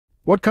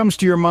What comes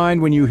to your mind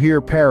when you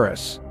hear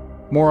Paris?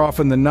 More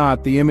often than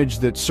not, the image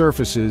that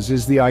surfaces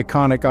is the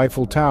iconic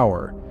Eiffel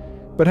Tower.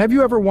 But have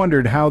you ever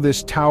wondered how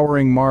this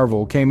towering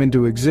marvel came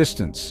into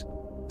existence?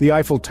 The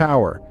Eiffel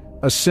Tower,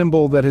 a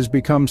symbol that has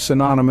become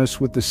synonymous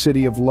with the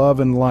city of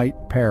love and light,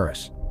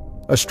 Paris.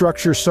 A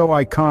structure so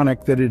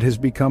iconic that it has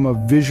become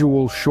a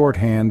visual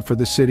shorthand for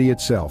the city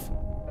itself.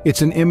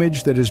 It's an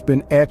image that has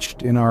been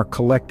etched in our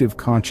collective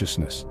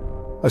consciousness.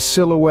 A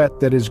silhouette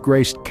that has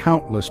graced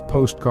countless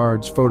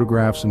postcards,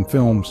 photographs, and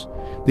films.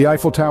 The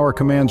Eiffel Tower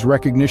commands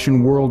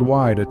recognition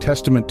worldwide, a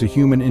testament to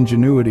human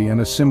ingenuity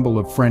and a symbol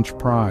of French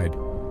pride.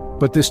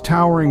 But this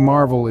towering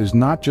marvel is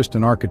not just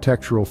an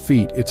architectural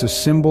feat, it's a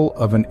symbol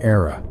of an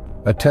era,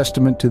 a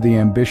testament to the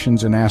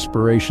ambitions and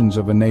aspirations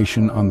of a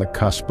nation on the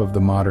cusp of the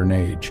modern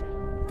age.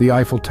 The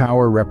Eiffel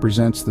Tower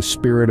represents the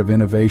spirit of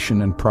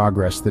innovation and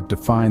progress that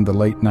defined the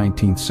late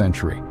 19th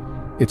century.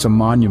 It's a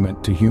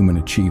monument to human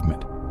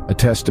achievement, a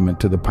testament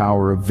to the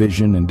power of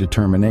vision and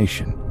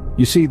determination.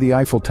 You see, the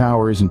Eiffel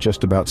Tower isn't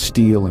just about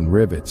steel and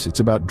rivets, it's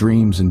about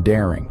dreams and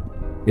daring.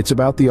 It's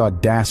about the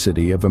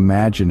audacity of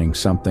imagining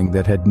something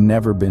that had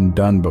never been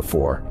done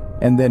before,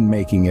 and then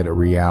making it a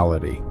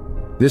reality.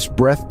 This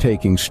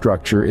breathtaking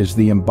structure is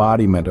the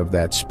embodiment of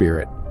that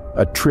spirit,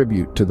 a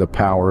tribute to the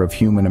power of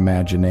human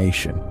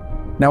imagination.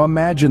 Now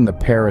imagine the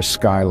Paris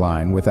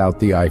skyline without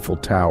the Eiffel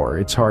Tower.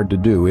 It's hard to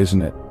do,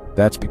 isn't it?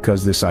 That's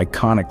because this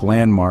iconic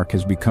landmark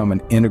has become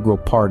an integral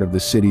part of the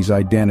city's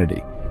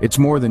identity. It's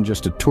more than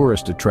just a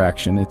tourist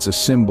attraction, it's a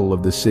symbol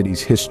of the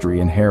city's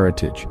history and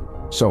heritage.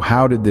 So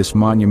how did this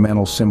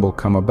monumental symbol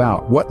come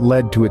about? What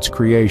led to its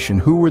creation?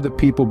 Who were the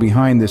people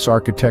behind this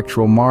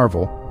architectural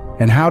marvel?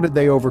 And how did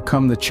they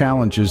overcome the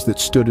challenges that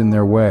stood in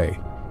their way?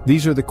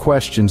 These are the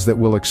questions that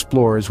we'll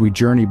explore as we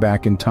journey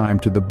back in time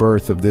to the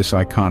birth of this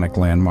iconic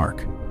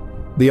landmark.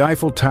 The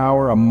Eiffel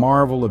Tower, a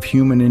marvel of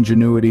human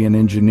ingenuity and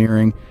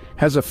engineering,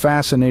 has a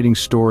fascinating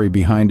story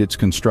behind its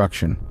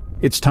construction.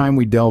 It's time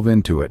we delve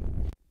into it.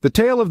 The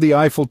tale of the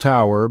Eiffel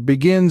Tower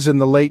begins in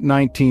the late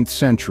 19th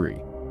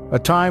century, a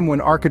time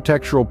when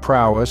architectural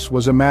prowess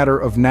was a matter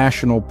of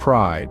national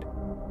pride.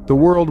 The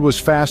world was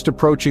fast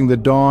approaching the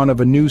dawn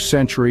of a new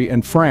century,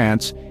 and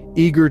France,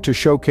 eager to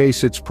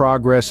showcase its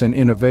progress and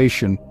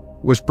innovation,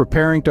 was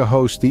preparing to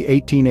host the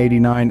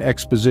 1889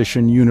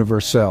 Exposition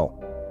Universelle,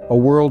 a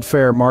world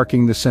fair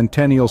marking the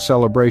centennial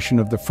celebration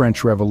of the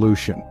French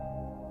Revolution.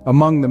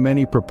 Among the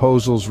many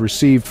proposals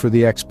received for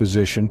the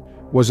exposition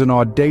was an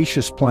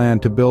audacious plan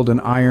to build an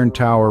iron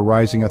tower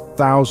rising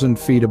 1,000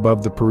 feet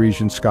above the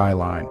Parisian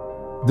skyline.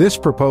 This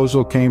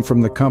proposal came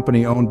from the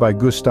company owned by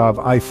Gustave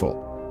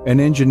Eiffel, an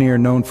engineer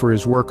known for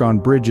his work on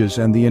bridges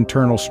and the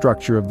internal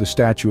structure of the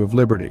Statue of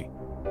Liberty.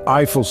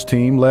 Eiffel's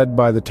team, led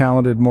by the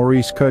talented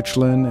Maurice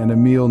Koechlin and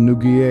Émile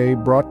Nouguier,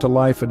 brought to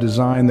life a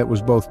design that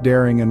was both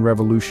daring and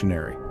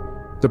revolutionary.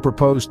 The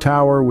proposed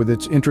tower, with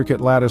its intricate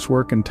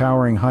latticework and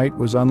towering height,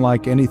 was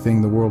unlike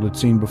anything the world had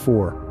seen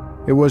before.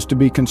 It was to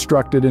be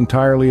constructed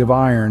entirely of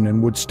iron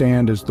and would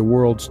stand as the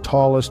world's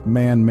tallest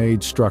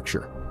man-made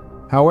structure.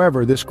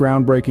 However, this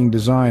groundbreaking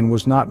design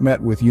was not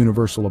met with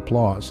universal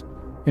applause.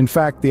 In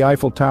fact, the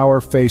Eiffel Tower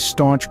faced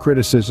staunch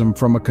criticism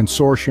from a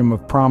consortium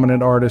of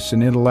prominent artists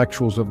and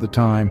intellectuals of the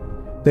time.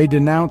 They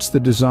denounced the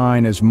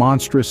design as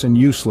monstrous and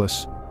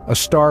useless, a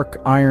stark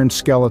iron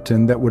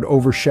skeleton that would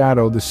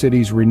overshadow the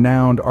city's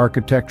renowned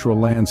architectural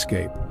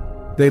landscape.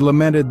 They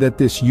lamented that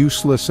this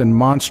useless and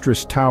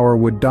monstrous tower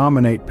would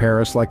dominate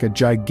Paris like a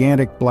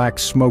gigantic black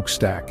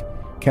smokestack,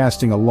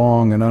 casting a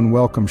long and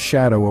unwelcome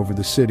shadow over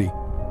the city.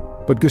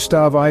 But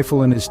Gustave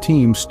Eiffel and his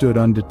team stood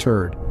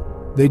undeterred.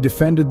 They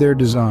defended their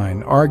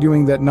design,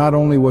 arguing that not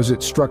only was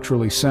it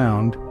structurally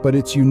sound, but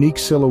its unique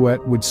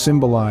silhouette would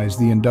symbolize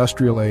the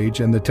industrial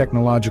age and the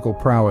technological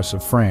prowess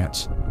of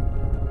France.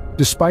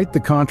 Despite the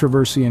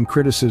controversy and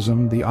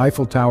criticism, the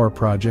Eiffel Tower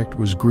project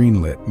was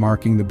greenlit,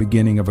 marking the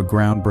beginning of a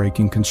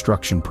groundbreaking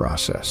construction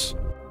process.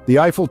 The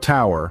Eiffel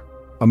Tower,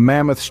 a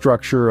mammoth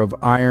structure of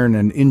iron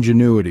and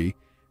ingenuity,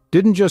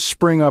 didn't just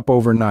spring up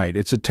overnight.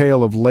 It's a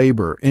tale of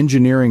labor,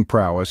 engineering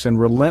prowess, and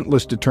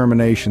relentless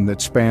determination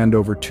that spanned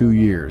over 2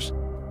 years.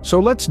 So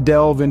let's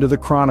delve into the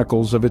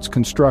chronicles of its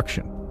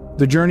construction.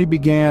 The journey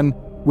began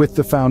with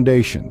the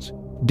foundations.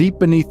 Deep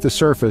beneath the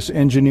surface,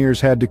 engineers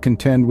had to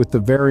contend with the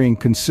varying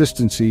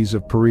consistencies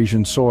of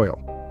Parisian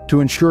soil. To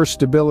ensure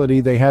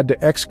stability, they had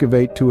to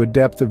excavate to a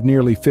depth of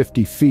nearly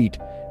 50 feet,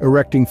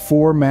 erecting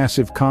 4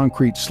 massive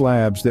concrete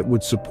slabs that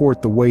would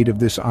support the weight of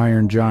this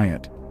iron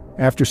giant.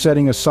 After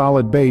setting a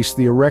solid base,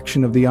 the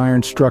erection of the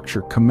iron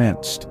structure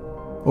commenced.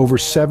 Over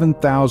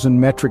 7,000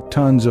 metric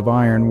tons of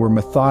iron were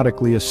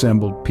methodically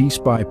assembled piece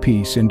by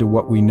piece into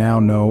what we now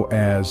know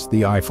as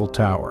the Eiffel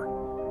Tower.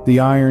 The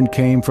iron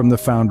came from the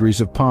foundries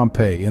of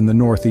Pompeii in the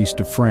northeast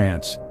of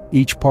France,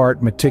 each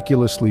part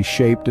meticulously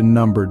shaped and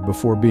numbered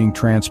before being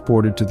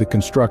transported to the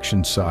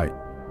construction site.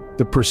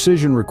 The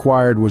precision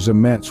required was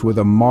immense, with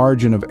a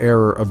margin of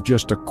error of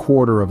just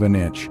 1/4 of an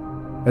inch.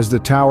 As the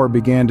tower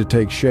began to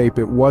take shape,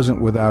 it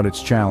wasn't without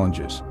its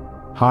challenges.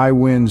 High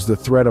winds, the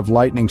threat of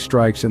lightning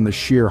strikes, and the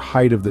sheer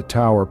height of the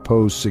tower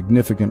posed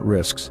significant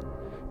risks.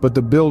 But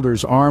the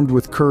builders, armed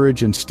with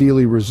courage and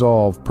steely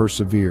resolve,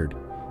 persevered.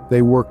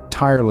 They worked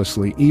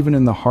tirelessly, even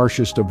in the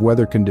harshest of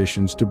weather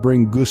conditions, to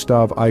bring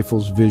Gustave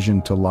Eiffel's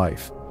vision to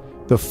life.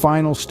 The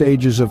final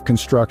stages of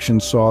construction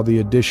saw the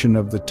addition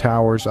of the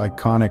tower's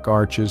iconic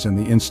arches and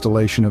the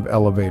installation of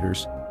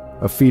elevators,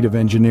 a feat of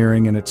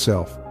engineering in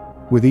itself.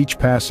 With each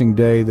passing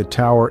day, the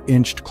tower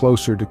inched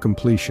closer to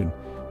completion,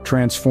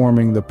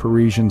 transforming the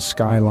Parisian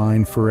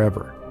skyline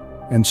forever.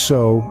 And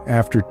so,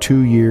 after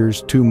 2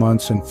 years, 2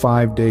 months, and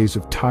 5 days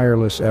of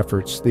tireless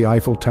efforts, the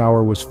Eiffel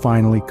Tower was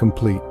finally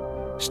complete,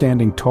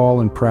 standing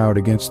tall and proud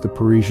against the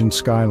Parisian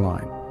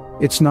skyline.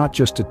 It's not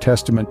just a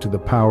testament to the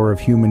power of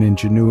human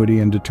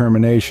ingenuity and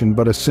determination,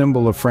 but a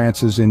symbol of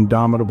France's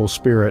indomitable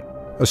spirit.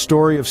 A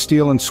story of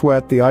steel and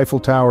sweat, the Eiffel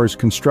Tower's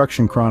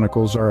construction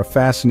chronicles are a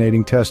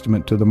fascinating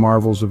testament to the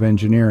marvels of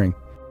engineering.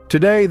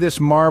 Today, this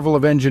marvel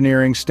of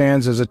engineering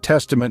stands as a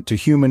testament to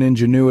human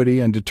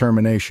ingenuity and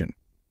determination.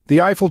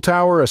 The Eiffel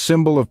Tower, a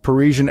symbol of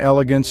Parisian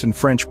elegance and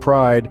French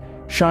pride,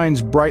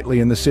 shines brightly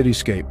in the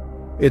cityscape,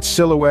 its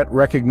silhouette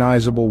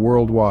recognizable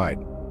worldwide.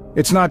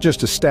 It's not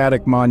just a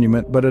static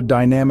monument, but a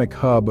dynamic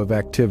hub of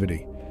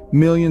activity.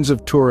 Millions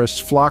of tourists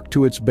flock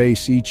to its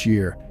base each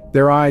year,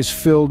 their eyes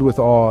filled with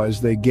awe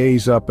as they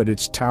gaze up at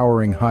its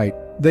towering height.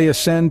 They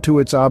ascend to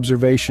its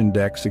observation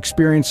decks,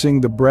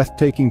 experiencing the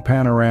breathtaking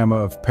panorama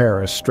of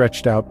Paris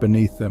stretched out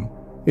beneath them.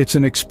 It's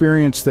an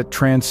experience that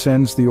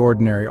transcends the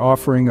ordinary,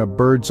 offering a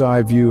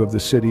bird's-eye view of the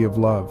city of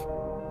love.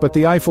 But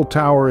the Eiffel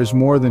Tower is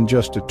more than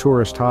just a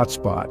tourist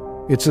hotspot.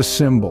 It's a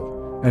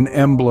symbol, an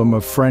emblem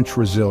of French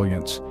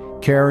resilience,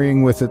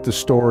 carrying with it the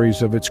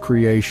stories of its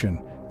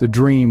creation, the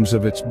dreams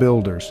of its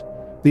builders.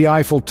 The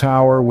Eiffel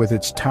Tower, with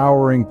its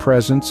towering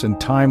presence and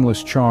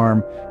timeless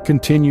charm,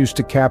 continues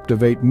to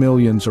captivate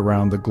millions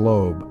around the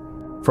globe.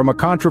 From a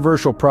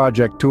controversial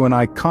project to an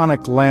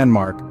iconic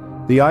landmark,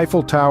 the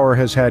Eiffel Tower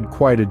has had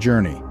quite a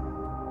journey.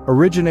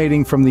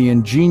 Originating from the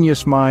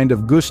ingenious mind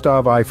of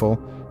Gustave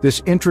Eiffel,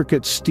 this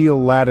intricate steel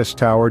lattice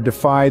tower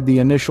defied the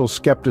initial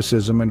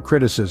skepticism and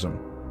criticism.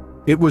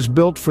 It was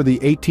built for the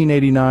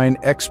 1889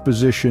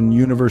 Exposition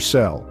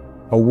Universelle,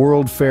 a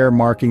world fair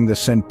marking the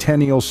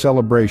centennial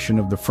celebration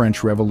of the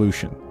French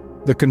Revolution.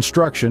 The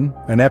construction,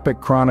 an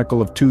epic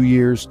chronicle of 2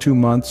 years, 2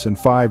 months, and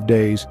 5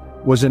 days,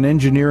 was an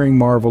engineering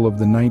marvel of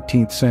the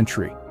 19th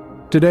century.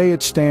 Today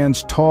it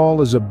stands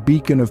tall as a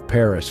beacon of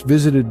Paris,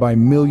 visited by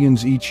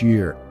millions each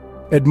year,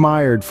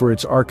 admired for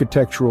its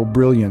architectural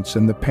brilliance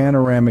and the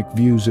panoramic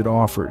views it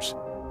offers.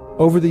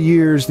 Over the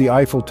years, the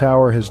Eiffel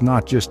Tower has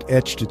not just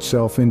etched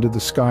itself into the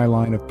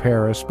skyline of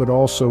Paris, but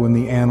also in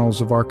the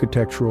annals of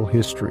architectural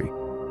history.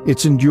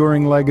 Its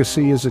enduring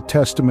legacy is a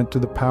testament to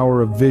the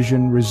power of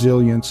vision,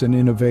 resilience, and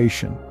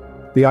innovation.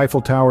 The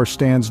Eiffel Tower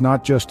stands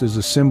not just as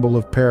a symbol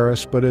of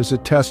Paris, but as a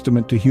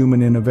testament to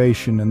human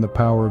innovation and the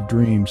power of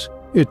dreams.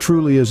 It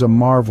truly is a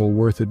marvel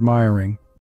worth admiring.